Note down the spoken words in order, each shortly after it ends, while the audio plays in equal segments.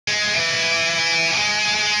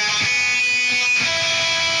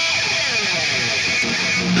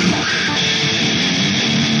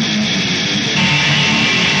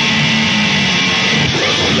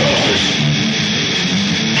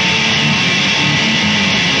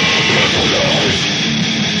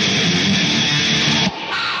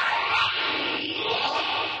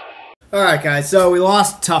right, guys. So we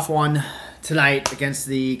lost a tough one tonight against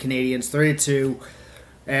the Canadiens, 3-2,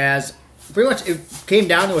 as pretty much it came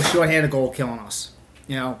down to a shorthanded goal killing us.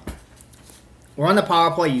 You know, we're on the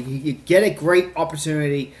power play. You get a great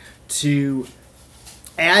opportunity to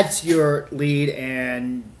add to your lead,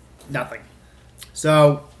 and nothing.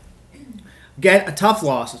 So, again, a tough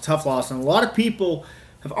loss, and a lot of people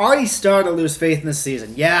have already started to lose faith in this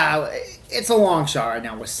season. Yeah, it's a long shot right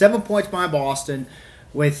now. We're 7 points behind Boston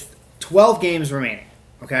with 12 games remaining,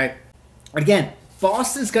 okay? Again,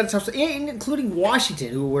 Boston's got a tough, including Washington,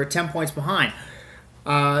 who were 10 points behind.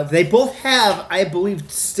 They both have, I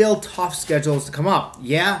believe, still tough schedules to come up.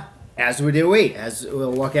 Yeah, as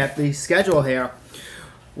we'll look at the schedule here.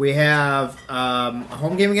 We have a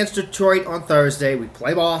home game against Detroit on Thursday. We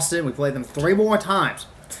play Boston. We play them 3 more times.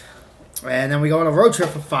 And then we go on a road trip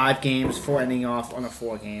for 5 games before ending off on a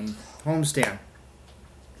 4-game homestand.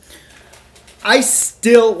 I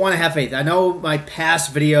still want to have faith. I know my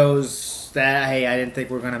past videos that, hey, I didn't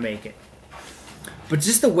think we were going to make it. But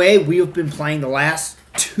just the way we've been playing the last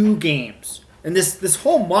 2 games, and this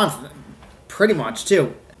whole month, pretty much,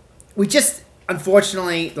 too. We just,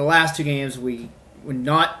 unfortunately, the last 2 games, we were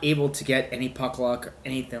not able to get any puck luck or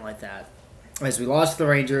anything like that. As we lost to the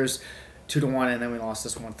Rangers 2-1, and then we lost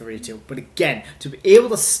this one 3-2. But again, to be able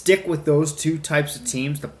to stick with those 2 types of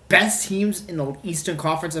teams, the best teams in the Eastern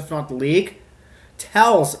Conference, if not the league,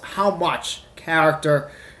 tells how much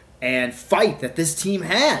character and fight that this team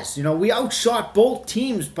has. You know, we outshot both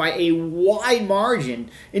teams by a wide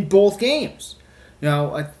margin in both games. You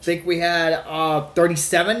know, I think we had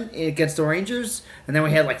 37 against the Rangers, and then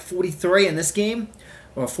we had like 43 in this game,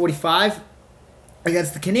 or 45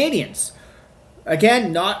 against the Canadiens.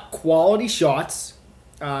 Again, not quality shots.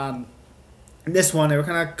 In this one, they were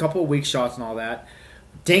kind of a couple of weak shots and all that.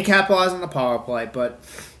 Didn't capitalize on the power play, but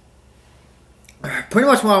pretty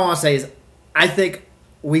much what I want to say is I think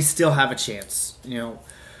we still have a chance. You know,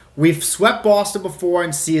 we've swept Boston before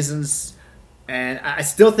in seasons, and I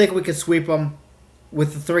still think we could sweep them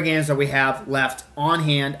with the 3 games that we have left on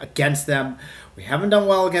hand against them. We haven't done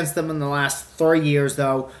well against them in the last 3 years,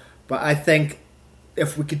 though, but I think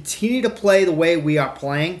if we continue to play the way we are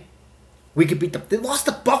playing, we could beat them. They lost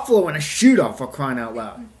to Buffalo in a shootout, for crying out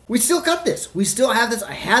loud. We still got this. We still have this.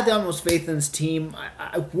 I had the utmost faith in this team.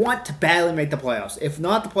 I want to badly make the playoffs. If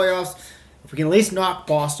not the playoffs, if we can at least knock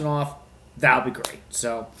Boston off, that would be great.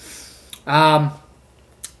 So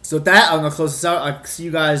with that, I'm going to close this out. I'll see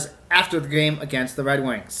you guys after the game against the Red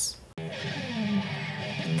Wings.